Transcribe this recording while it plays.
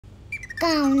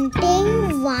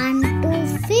Counting 1 to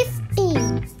 50.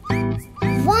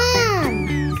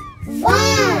 1,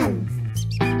 1,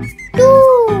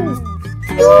 2,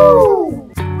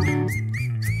 2,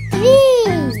 3,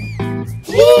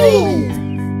 3,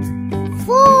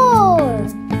 4,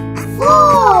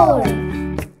 4,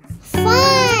 5,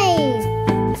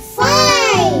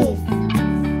 5,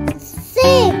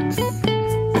 6,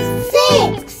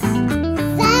 6,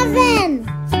 7,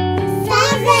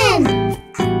 7,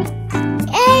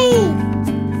 8,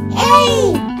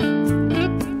 8,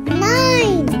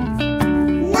 9,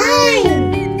 9,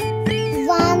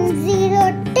 1,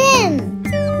 0, 10,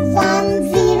 1,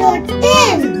 0,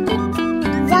 10,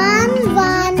 1,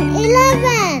 1,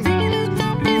 11,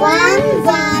 1,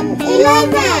 1,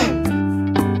 11,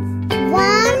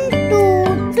 1, 2,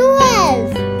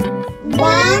 12,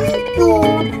 1, 2,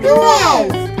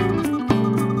 12,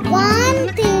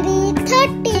 1, 3,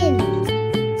 13,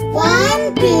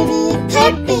 1, 3,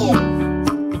 13,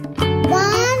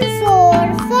 1, 4,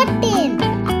 14,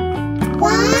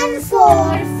 1,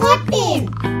 4, 14,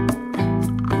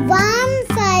 1,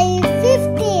 5,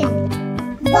 15,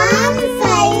 1,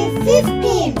 5,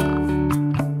 15,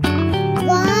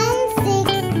 1,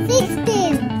 6,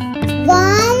 16,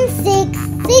 1, 6,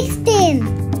 16,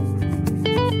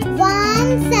 1,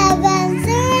 7,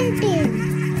 17,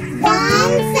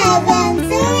 1, 7,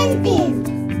 17,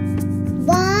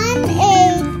 1,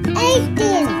 8,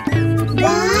 18,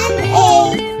 1,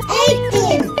 8,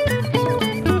 18,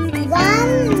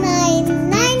 1, 9,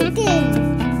 19,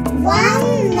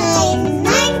 1, 9,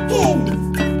 19,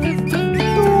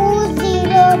 2,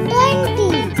 0,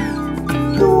 20,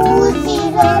 2,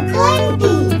 0,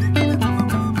 20,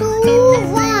 2,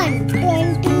 1,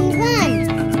 21,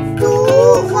 2,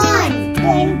 1,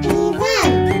 21,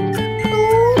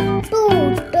 2, 2,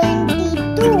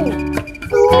 22,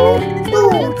 2,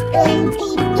 2,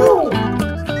 22,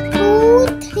 2,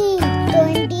 3,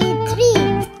 23,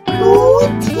 2,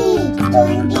 3,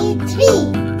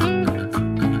 23,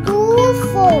 2,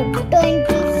 4,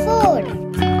 24,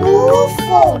 2,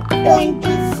 4,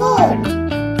 24,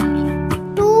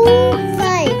 2,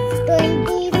 5,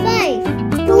 25,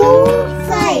 2,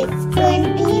 5,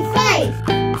 25,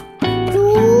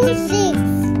 2, 6,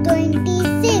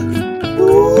 26,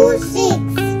 2, 6,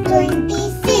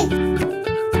 26,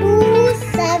 2,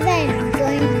 7,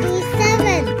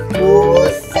 27, 2,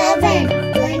 7,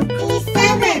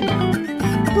 27,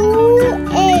 2,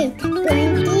 8,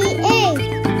 28,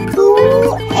 2,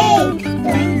 8,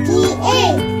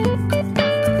 28,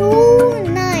 2,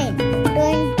 9,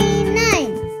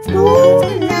 29, 2,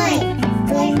 9,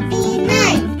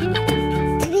 29,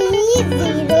 3,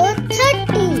 0,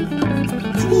 30,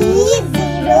 3,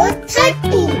 0,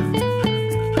 30,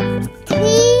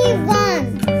 3,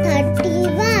 1,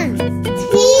 31,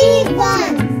 3,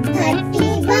 1,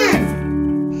 31,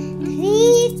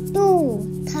 3, 2,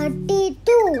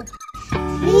 32,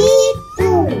 3,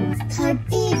 2,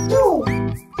 32,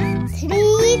 3,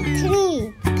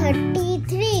 3,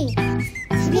 33,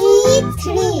 3,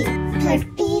 3,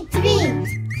 33,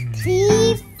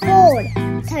 3, 4,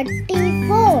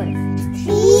 34,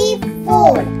 3,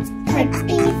 4,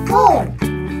 34,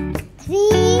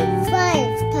 3,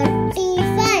 5,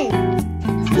 35,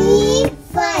 3,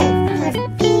 5,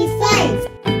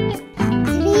 35,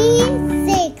 3,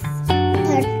 6,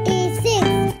 36,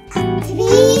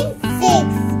 3,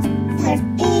 6,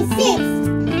 36,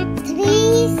 3,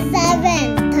 7,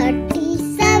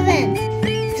 37,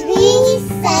 3,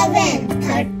 7,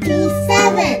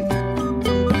 37,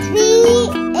 3,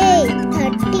 8,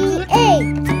 38,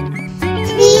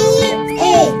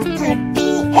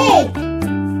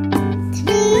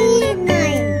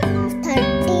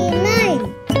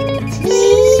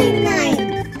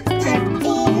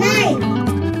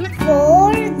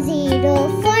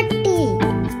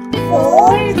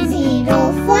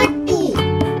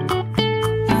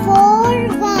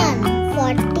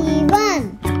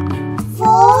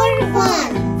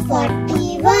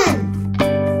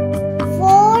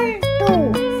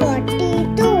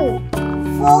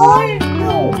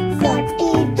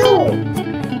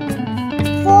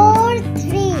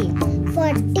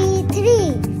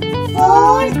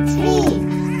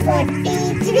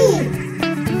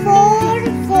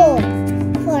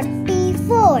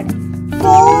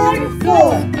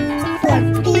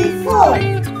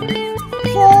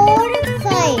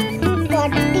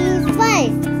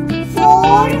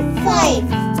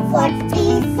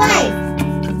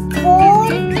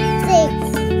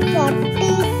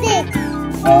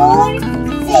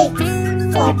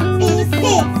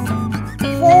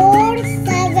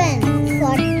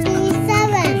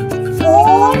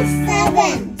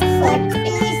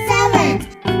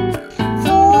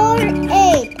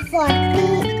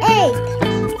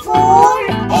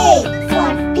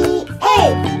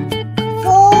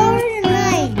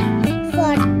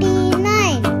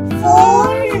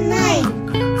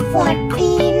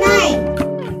 30